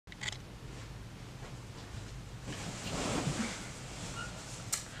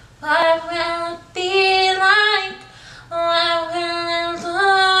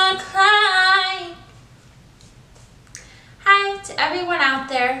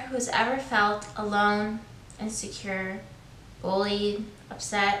there who's ever felt alone, insecure, bullied,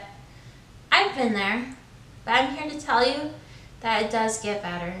 upset. I've been there, but I'm here to tell you that it does get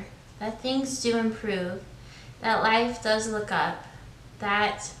better, that things do improve, that life does look up,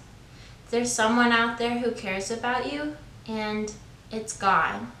 that there's someone out there who cares about you, and it's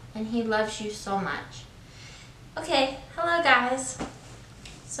God, and He loves you so much. Okay, hello guys.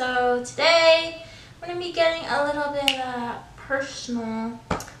 So today I'm going to be getting a little bit personal.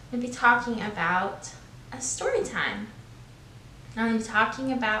 I'm going to be talking about a story time. I'm going to be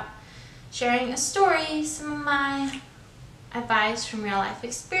talking about sharing a story, some of my advice from real life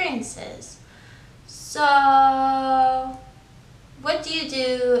experiences. So, what do you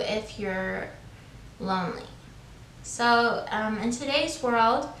do if you're lonely? So, in today's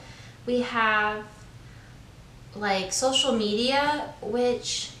world, we have like social media,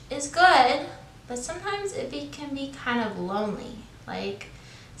 which is good, but sometimes it can be kind of lonely. Like,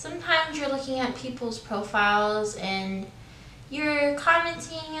 sometimes you're looking at people's profiles and you're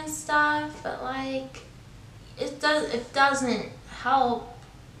commenting and stuff, but like it doesn't help.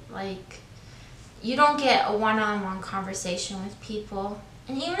 Like, you don't get a one-on-one conversation with people.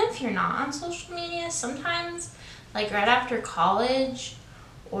 And even if you're not on social media, sometimes like right after college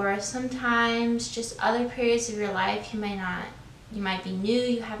or sometimes just other periods of your life, you might be new,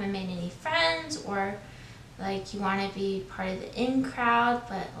 you haven't made any friends, or like you want to be part of the in crowd,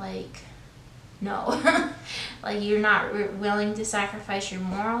 but like no, like you're not willing to sacrifice your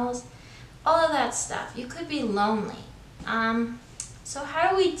morals, all of that stuff. You could be lonely. So how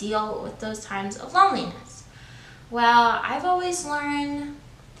do we deal with those times of loneliness? Well, I've always learned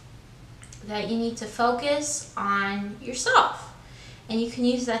that you need to focus on yourself. And you can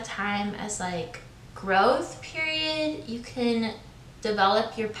use that time as like growth period. You can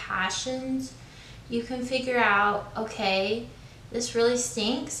develop your passions. You can figure out, okay, this really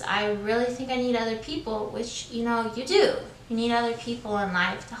stinks. I really think I need other people, which you do. You need other people in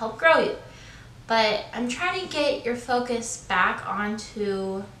life to help grow you. But I'm trying to get your focus back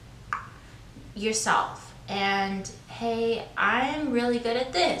onto yourself. And hey, I'm really good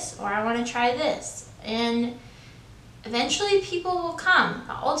at this, or I want to try this. And eventually people will come.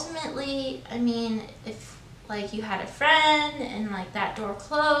 But ultimately, I mean, if like you had a friend and like that door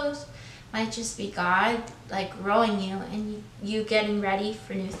closed, might just be God like growing you and you getting ready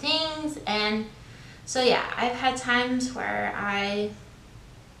for new things. And so yeah, I've had times where I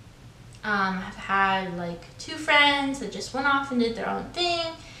have had like two friends that just went off and did their own thing,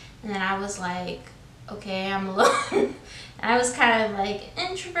 and then I was like, okay, I'm alone. And I was kind of like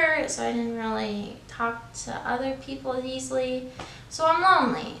introvert, so I didn't really talk to other people easily, so I'm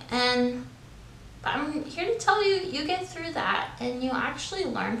lonely. And I'm here to tell you, you get through that and you actually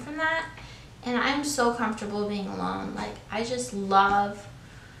learn from that. And I'm so comfortable being alone. Like, I just love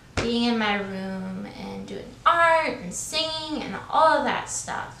being in my room and doing art and singing and all of that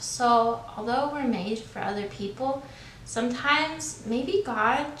stuff. So although we're made for other people, sometimes maybe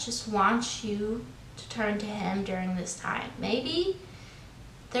God just wants you to turn to Him during this time. Maybe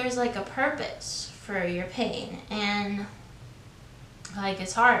there's like a purpose for your pain, and like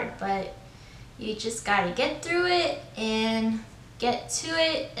it's hard, but you just gotta get through it and get to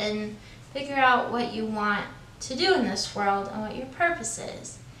it and figure out what you want to do in this world and what your purpose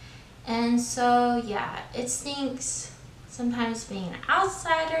is. And so yeah, it stinks sometimes being an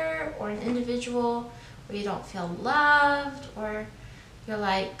outsider or an individual where you don't feel loved, or you're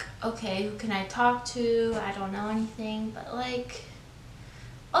like, okay, who can I talk to? I don't know anything. But like,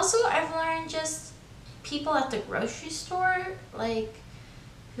 also I've learned just people at the grocery store, like,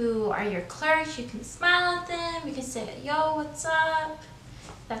 who are your clerks, you can smile at them, you can say, yo, what's up?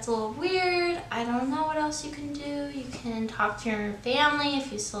 That's a little weird. I don't know what else you can do. You can talk to your family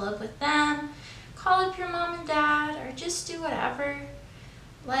if you still live with them. Call up your mom and dad, or just do whatever.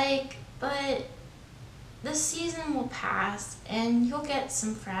 Like, but this season will pass and you'll get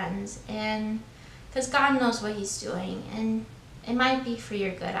some friends, and because God knows what He's doing, and it might be for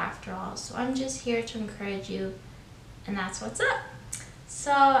your good after all. So I'm just here to encourage you, and that's what's up.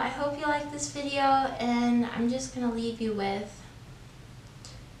 So I hope you like this video, and I'm just gonna leave you with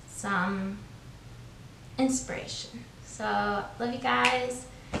some inspiration. So love you guys.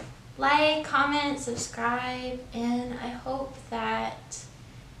 Like, comment, subscribe, and I hope that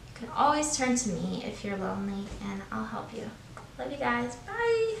you can always turn to me if you're lonely, and I'll help you. Love you guys.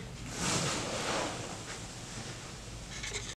 Bye.